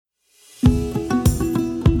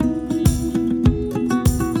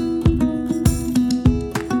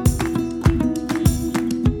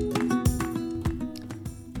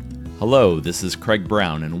Hello, this is Craig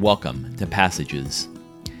Brown, and welcome to Passages.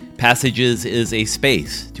 Passages is a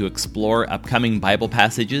space to explore upcoming Bible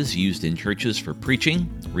passages used in churches for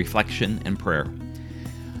preaching, reflection, and prayer.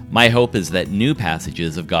 My hope is that new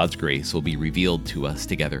passages of God's grace will be revealed to us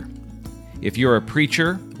together. If you're a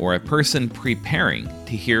preacher or a person preparing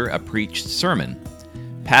to hear a preached sermon,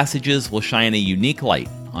 Passages will shine a unique light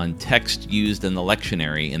on text used in the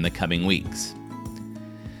lectionary in the coming weeks.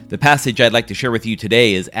 The passage I'd like to share with you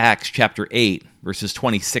today is Acts chapter 8, verses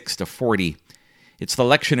 26 to 40. It's the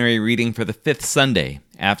lectionary reading for the fifth Sunday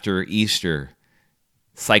after Easter,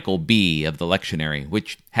 cycle B of the lectionary,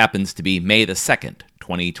 which happens to be May the 2nd,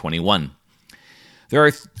 2021. There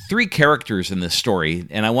are three characters in this story,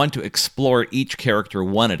 and I want to explore each character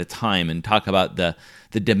one at a time and talk about the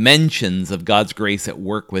dimensions of God's grace at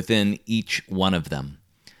work within each one of them.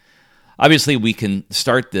 Obviously, we can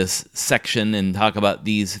start this section and talk about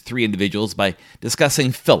these three individuals by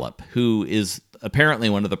discussing Philip, who is apparently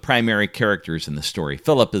one of the primary characters in the story.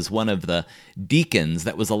 Philip is one of the deacons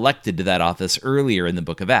that was elected to that office earlier in the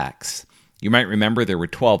book of Acts. You might remember there were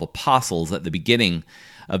 12 apostles at the beginning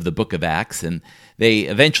of the book of Acts, and they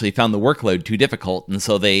eventually found the workload too difficult, and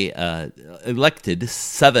so they elected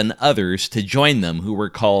 7 others to join them who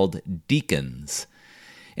were called deacons.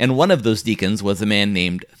 And one of those deacons was a man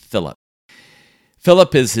named Philip.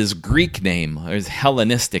 Philip is his Greek name, or his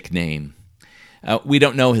Hellenistic name. We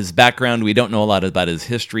don't know his background. We don't know a lot about his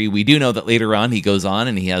history. We do know that later on he goes on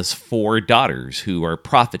and he has 4 daughters who are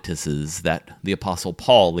prophetesses that the Apostle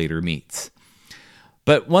Paul later meets.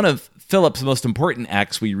 But one of Philip's most important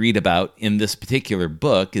acts we read about in this particular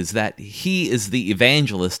book is that he is the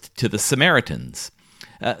evangelist to the Samaritans.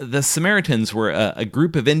 The Samaritans were a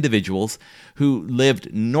group of individuals who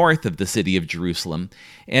lived north of the city of Jerusalem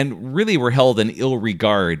and really were held in ill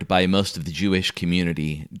regard by most of the Jewish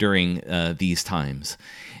community during these times.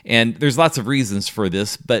 And there's lots of reasons for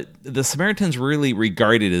this, but the Samaritans were really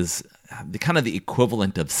regarded as the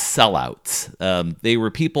equivalent of sellouts. They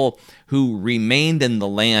were people who remained in the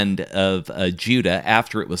land of Judah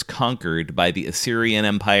after it was conquered by the Assyrian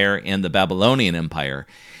Empire and the Babylonian Empire.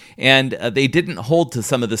 And they didn't hold to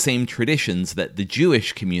some of the same traditions that the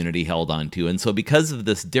Jewish community held onto. And so because of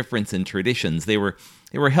this difference in traditions, they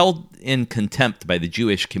were held in contempt by the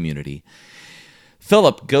Jewish community.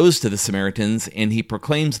 Philip goes to the Samaritans and he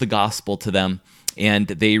proclaims the gospel to them, and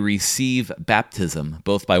they receive baptism,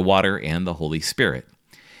 both by water and the Holy Spirit.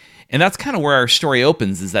 And that's kind of where our story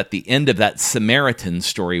opens, is at the end of that Samaritan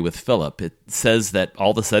story with Philip. It says that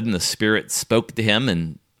all of a sudden the Spirit spoke to him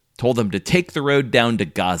and told him to take the road down to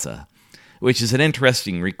Gaza, which is an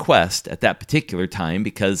interesting request at that particular time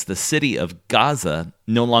because the city of Gaza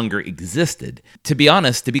no longer existed. To be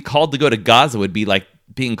honest, to be called to go to Gaza would be like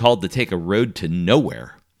being called to take a road to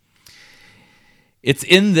nowhere. It's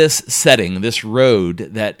in this setting, this road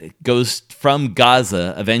that goes from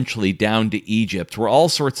Gaza eventually down to Egypt, where all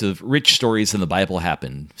sorts of rich stories in the Bible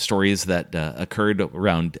happen. Stories that occurred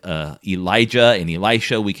around Elijah and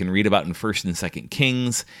Elisha we can read about in 1st and 2nd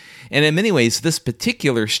Kings. And in many ways, this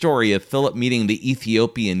particular story of Philip meeting the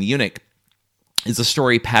Ethiopian eunuch is a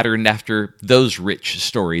story patterned after those rich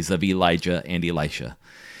stories of Elijah and Elisha.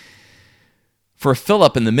 For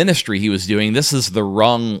Philip and the ministry he was doing, this is the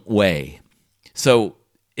wrong way. So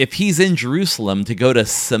if he's in Jerusalem, to go to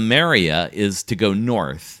Samaria is to go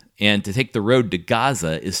north, and to take the road to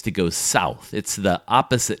Gaza is to go south. It's the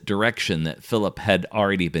opposite direction that Philip had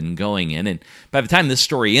already been going in. And by the time this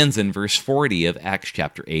story ends in verse 40 of Acts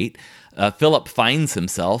chapter 8, Philip finds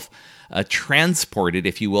himself transported,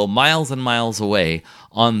 if you will, miles and miles away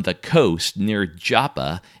on the coast near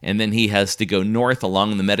Joppa, and then he has to go north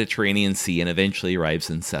along the Mediterranean Sea and eventually arrives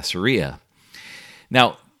in Caesarea.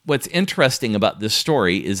 Now, what's interesting about this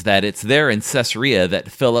story is that it's there in Caesarea that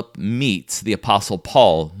Philip meets the Apostle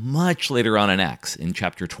Paul much later on in Acts, in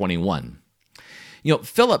chapter 21. You know,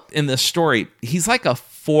 Philip in this story, he's like a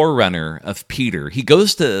forerunner of Peter. He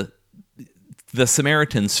goes to the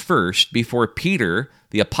Samaritans first before Peter,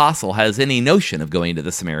 the apostle, has any notion of going to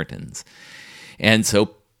the Samaritans. And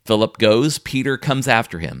so Philip goes, Peter comes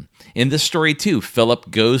after him. In this story too, Philip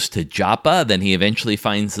goes to Joppa, then he eventually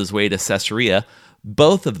finds his way to Caesarea.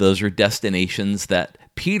 Both of those are destinations that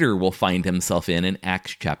Peter will find himself in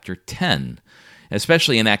Acts chapter 10,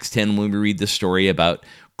 especially in Acts 10 when we read the story about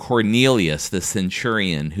Cornelius, the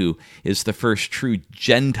centurion, who is the first true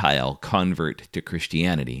Gentile convert to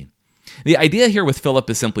Christianity. The idea here with Philip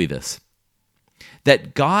is simply this,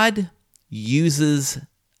 that God uses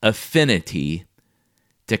affinity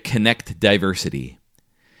to connect diversity.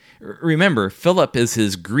 Remember, Philip is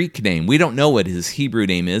his Greek name. We don't know what his Hebrew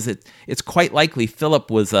name is. It's quite likely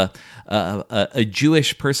Philip was a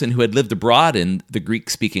Jewish person who had lived abroad in the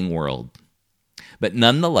Greek-speaking world. But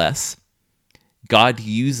nonetheless, God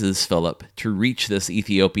uses Philip to reach this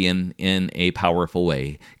Ethiopian in a powerful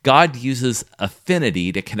way. God uses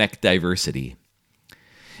affinity to connect diversity.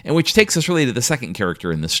 And which takes us really to the second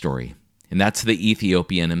character in the story, and that's the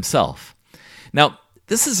Ethiopian himself. Now,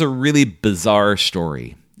 this is a really bizarre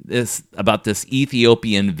story about this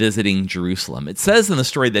Ethiopian visiting Jerusalem. It says in the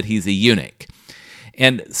story that he's a eunuch.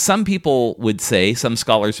 And some people would say, some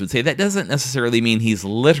scholars would say, that doesn't necessarily mean he's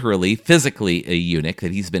literally, physically a eunuch,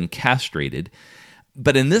 that he's been castrated.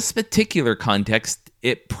 But in this particular context,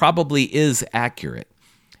 it probably is accurate.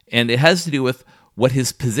 And it has to do with what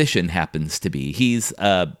his position happens to be. He's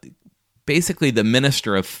basically the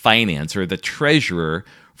minister of finance, or the treasurer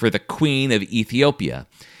for the queen of Ethiopia.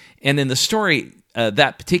 And in the story,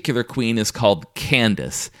 that particular queen is called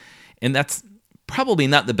Candace. And that's probably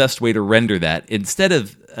not the best way to render that. Instead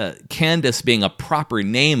of Candace being a proper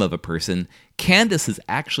name of a person, Candace is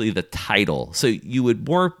actually the title. So it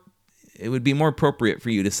would be more appropriate for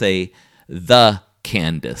you to say the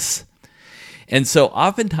Candace. And so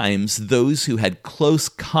oftentimes those who had close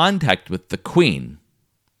contact with the queen,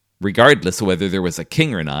 regardless of whether there was a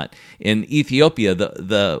king or not, in Ethiopia,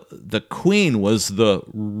 the queen was the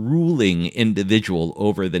ruling individual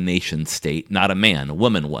over the nation state, not a man, a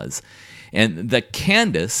woman was. And the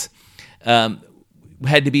Candace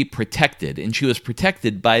had to be protected, and she was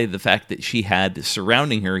protected by the fact that she had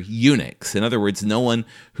surrounding her eunuchs. In other words, no one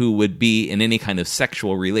who would be in any kind of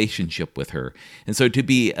sexual relationship with her. And so to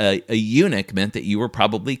be a eunuch meant that you were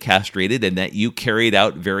probably castrated and that you carried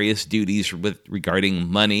out various duties regarding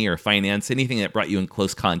money or finance, anything that brought you in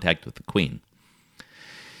close contact with the queen.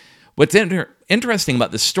 What's interesting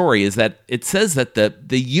about this story is that it says that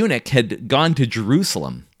the eunuch had gone to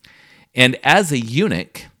Jerusalem, and as a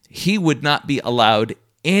eunuch, he would not be allowed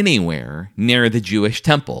anywhere near the Jewish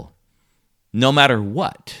temple, no matter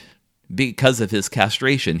what. Because of his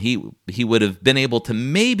castration, he would have been able to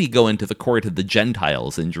maybe go into the court of the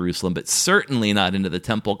Gentiles in Jerusalem, but certainly not into the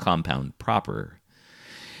temple compound proper.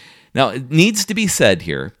 Now, it needs to be said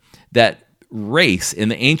here that race in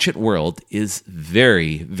the ancient world is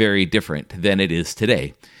very, very different than it is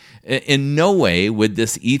today. In no way would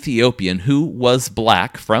this Ethiopian, who was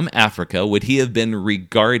black from Africa, would he have been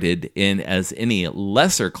regarded as any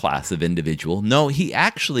lesser class of individual. No, he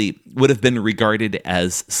actually would have been regarded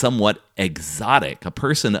as somewhat exotic, a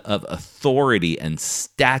person of authority and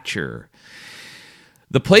stature.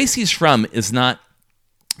 The place he's from is not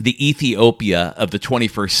the Ethiopia of the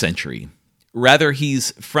 21st century. Rather,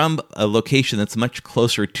 he's from a location that's much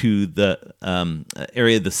closer to the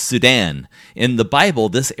area of the Sudan. In the Bible,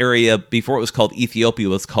 this area, before it was called Ethiopia,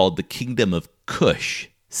 was called the Kingdom of Cush,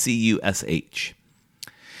 C-U-S-H.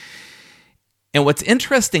 And what's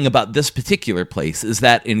interesting about this particular place is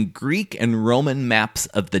that in Greek and Roman maps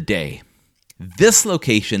of the day, this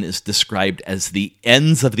location is described as the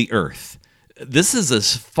ends of the earth. This is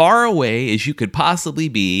as far away as you could possibly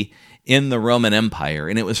be in the Roman Empire,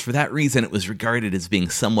 and it was for that reason it was regarded as being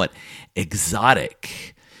somewhat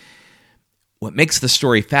exotic. What makes the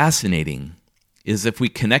story fascinating is if we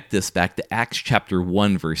connect this back to Acts chapter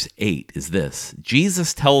 1, verse 8, is this.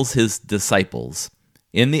 Jesus tells his disciples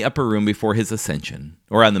in the upper room before his ascension,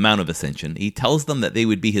 or on the Mount of Ascension, he tells them that they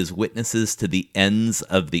would be his witnesses to the ends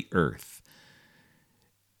of the earth.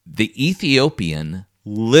 The Ethiopian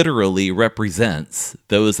literally represents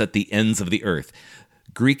those at the ends of the earth.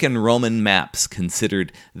 Greek and Roman maps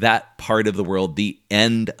considered that part of the world the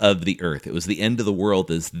end of the earth. It was the end of the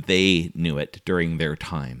world as they knew it during their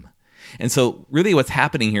time. And so really what's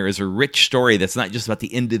happening here is a rich story that's not just about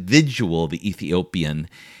the individual, the Ethiopian.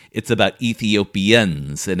 It's about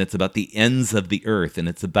Ethiopians, and it's about the ends of the earth, and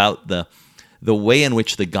it's about the way in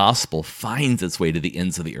which the gospel finds its way to the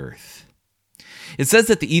ends of the earth. It says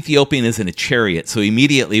that the Ethiopian is in a chariot, so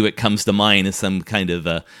immediately what comes to mind is some kind of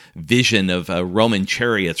a vision of Roman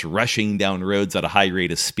chariots rushing down roads at a high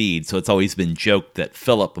rate of speed. So it's always been joked that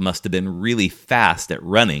Philip must have been really fast at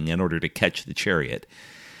running in order to catch the chariot.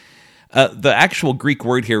 The actual Greek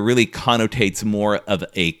word here really connotates more of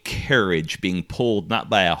a carriage being pulled not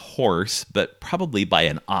by a horse, but probably by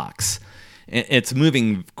an ox. It's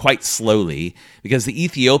moving quite slowly because the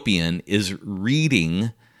Ethiopian is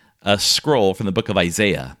reading a scroll from the book of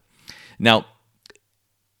Isaiah. Now,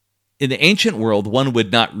 in the ancient world, one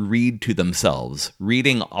would not read to themselves.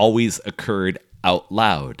 Reading always occurred out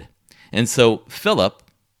loud. And so Philip,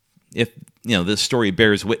 if this story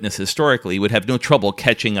bears witness historically, would have no trouble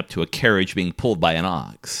catching up to a carriage being pulled by an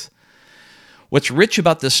ox. What's rich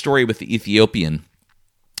about this story with the Ethiopian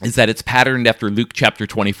is that it's patterned after Luke chapter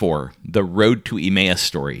 24, the Road to Emmaus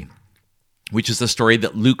story, which is a story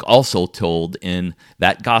that Luke also told in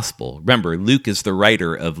that gospel. Remember, Luke is the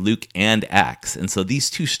writer of Luke and Acts, and so these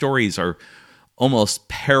two stories are almost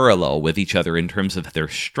parallel with each other in terms of their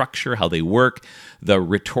structure, how they work, the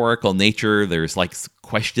rhetorical nature. There's like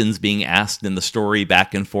questions being asked in the story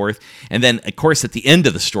back and forth. And then, of course, at the end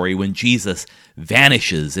of the story, when Jesus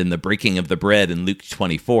vanishes in the breaking of the bread in Luke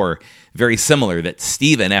 24, very similar that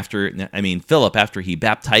Philip, after he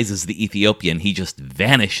baptizes the Ethiopian, he just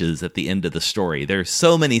vanishes at the end of the story. There's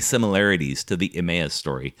so many similarities to the Emmaus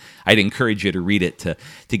story. I'd encourage you to read it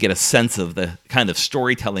to get a sense of the kind of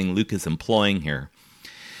storytelling Luke is employing here.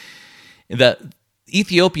 The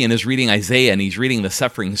Ethiopian is reading Isaiah, and he's reading the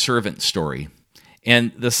suffering servant story.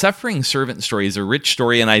 And the suffering servant story is a rich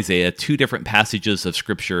story in Isaiah, two different passages of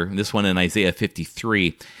Scripture, this one in Isaiah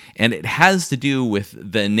 53, and it has to do with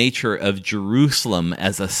the nature of Jerusalem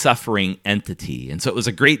as a suffering entity. And so it was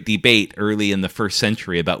a great debate early in the first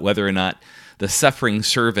century about whether or not the suffering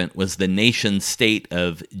servant was the nation state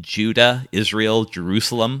of Judah, Israel,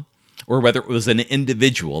 Jerusalem, or whether it was an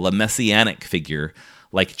individual, a messianic figure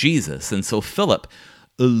like Jesus. And so Philip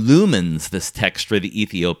illumines this text for the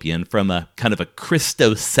Ethiopian from a kind of a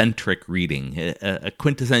Christocentric reading, a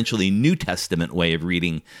quintessentially New Testament way of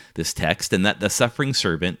reading this text, and that the suffering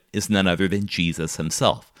servant is none other than Jesus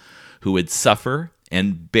himself, who would suffer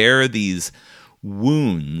and bear these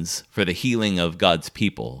wounds for the healing of God's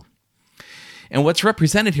people. And what's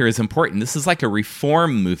represented here is important. This is like a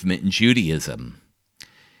reform movement in Judaism.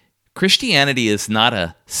 Christianity is not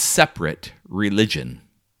a separate religion,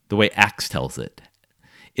 the way Acts tells it.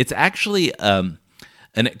 It's actually an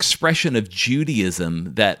expression of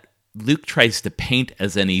Judaism that Luke tries to paint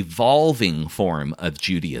as an evolving form of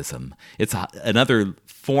Judaism. It's another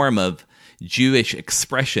form of Jewish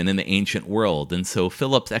expression in the ancient world. And so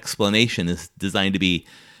Philip's explanation is designed to be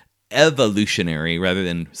evolutionary rather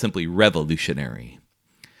than simply revolutionary.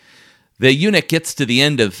 The eunuch gets to the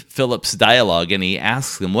end of Philip's dialogue and he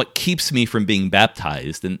asks him, "What keeps me from being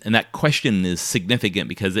baptized?" And that question is significant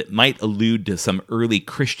because it might allude to some early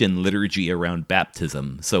Christian liturgy around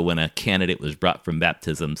baptism. So when a candidate was brought from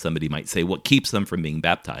baptism, somebody might say, "What keeps them from being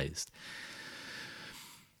baptized?"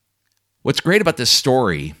 What's great about this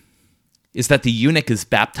story is that the eunuch is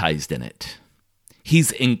baptized in it.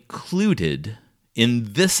 He's included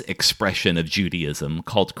in this expression of Judaism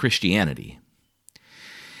called Christianity.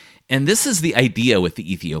 And this is the idea with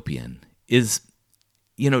the Ethiopian is,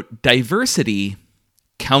 diversity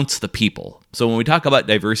counts the people. So when we talk about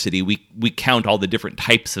diversity, we count all the different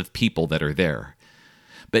types of people that are there.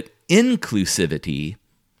 But inclusivity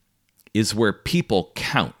is where people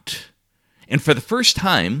count. And for the first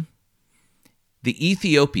time, the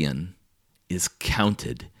Ethiopian is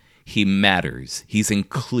counted. He matters. He's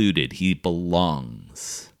included. He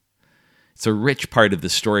belongs. It's a rich part of the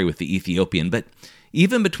story with the Ethiopian, but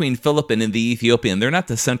even between Philip and the Ethiopian, they're not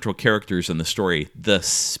the central characters in the story. The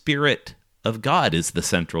Spirit of God is the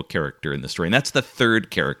central character in the story, and that's the third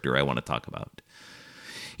character I want to talk about.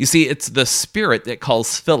 You see, it's the Spirit that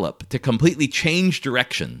calls Philip to completely change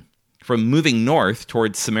direction from moving north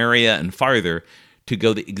towards Samaria and farther to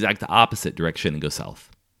go the exact opposite direction and go south.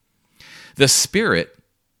 The Spirit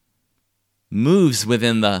moves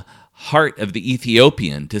within the heart of the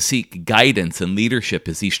Ethiopian to seek guidance and leadership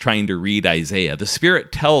as he's trying to read Isaiah. The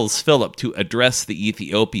Spirit tells Philip to address the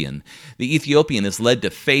Ethiopian. The Ethiopian is led to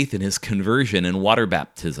faith in his conversion and water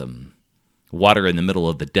baptism. Water in the middle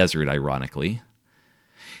of the desert, ironically.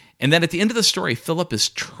 And then at the end of the story, Philip is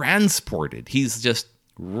transported. He's just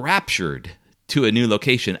raptured to a new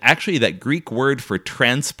location. Actually, that Greek word for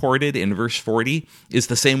transported in verse 40 is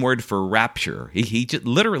the same word for rapture. He just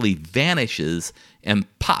literally vanishes and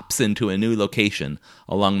pops into a new location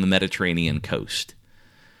along the Mediterranean coast.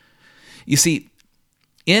 You see,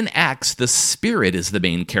 in Acts, the Spirit is the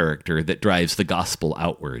main character that drives the gospel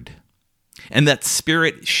outward. And that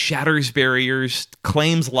Spirit shatters barriers,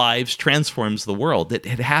 claims lives, transforms the world. It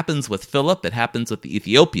happens with Philip. It happens with the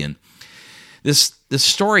Ethiopian. This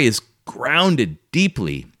story is grounded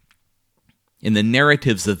deeply in the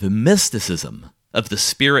narratives of the mysticism of the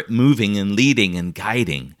Spirit moving and leading and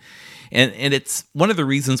guiding. And it's one of the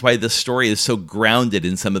reasons why this story is so grounded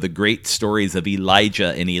in some of the great stories of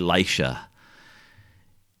Elijah and Elisha.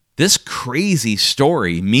 This crazy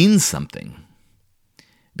story means something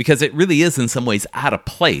because it really is in some ways out of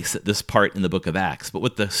place at this part in the book of Acts. But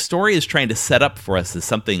what the story is trying to set up for us is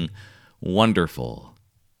something wonderful.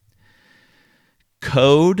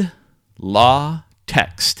 Code, law,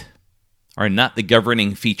 text are not the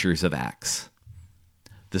governing features of Acts.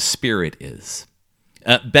 the Spirit is.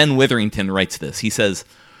 Ben Witherington writes this. He says,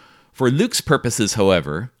 "For Luke's purposes,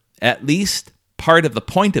 however, at least part of the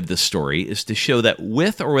point of this story is to show that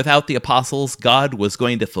with or without the apostles, God was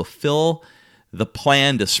going to fulfill the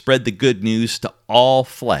plan to spread the good news to all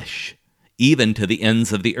flesh, even to the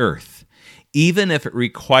ends of the earth, even if it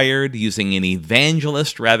required using an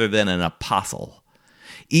evangelist rather than an apostle,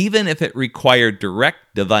 even if it required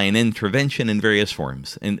direct divine intervention in various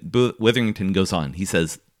forms." And Witherington goes on. He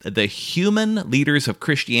says, "The human leaders of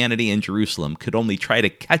Christianity in Jerusalem could only try to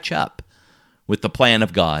catch up with the plan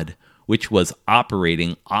of God, which was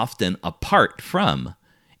operating often apart from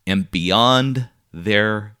and beyond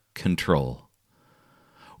their control."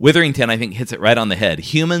 Witherington, I think, hits it right on the head.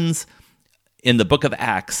 Humans in the book of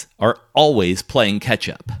Acts are always playing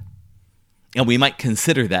catch-up. And we might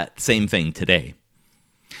consider that same thing today.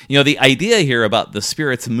 You know, the idea here about the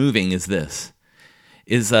Spirit's moving is this.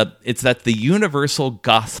 It's that the universal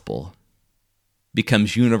gospel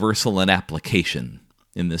becomes universal in application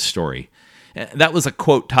in this story. That was a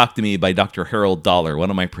quote talked to me by Dr. Harold Dollar, one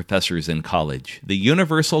of my professors in college. The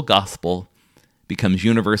universal gospel becomes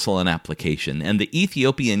universal in application. And the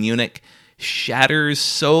Ethiopian eunuch shatters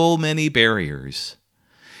so many barriers.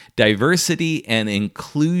 Diversity and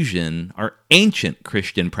inclusion are ancient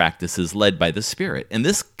Christian practices led by the Spirit. And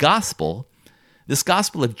this gospel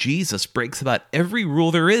of Jesus breaks about every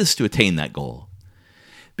rule there is to attain that goal.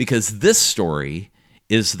 Because this story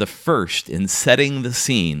is the first in setting the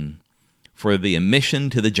scene for the mission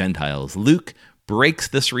to the Gentiles. Luke breaks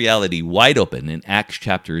this reality wide open in Acts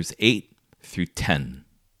chapters 8 through 10.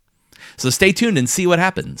 So stay tuned and see what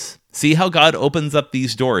happens. See how God opens up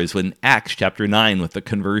these doors when Acts chapter 9 with the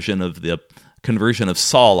conversion of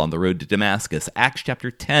Saul on the road to Damascus. Acts chapter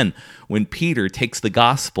 10 when Peter takes the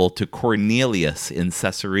gospel to Cornelius in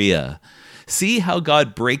Caesarea. See how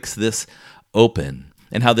God breaks this open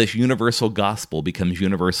and how this universal gospel becomes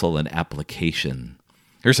universal in application.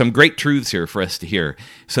 There's some great truths here for us to hear.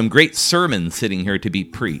 Some great sermons sitting here to be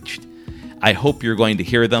preached. I hope you're going to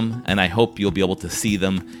hear them, and I hope you'll be able to see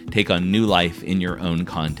them take on new life in your own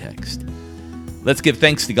context. Let's give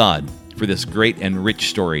thanks to God for this great and rich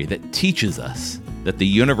story that teaches us that the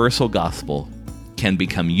universal gospel can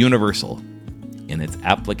become universal in its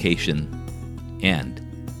application and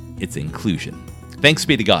its inclusion. Thanks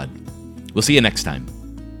be to God. We'll see you next time.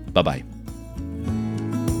 Bye-bye.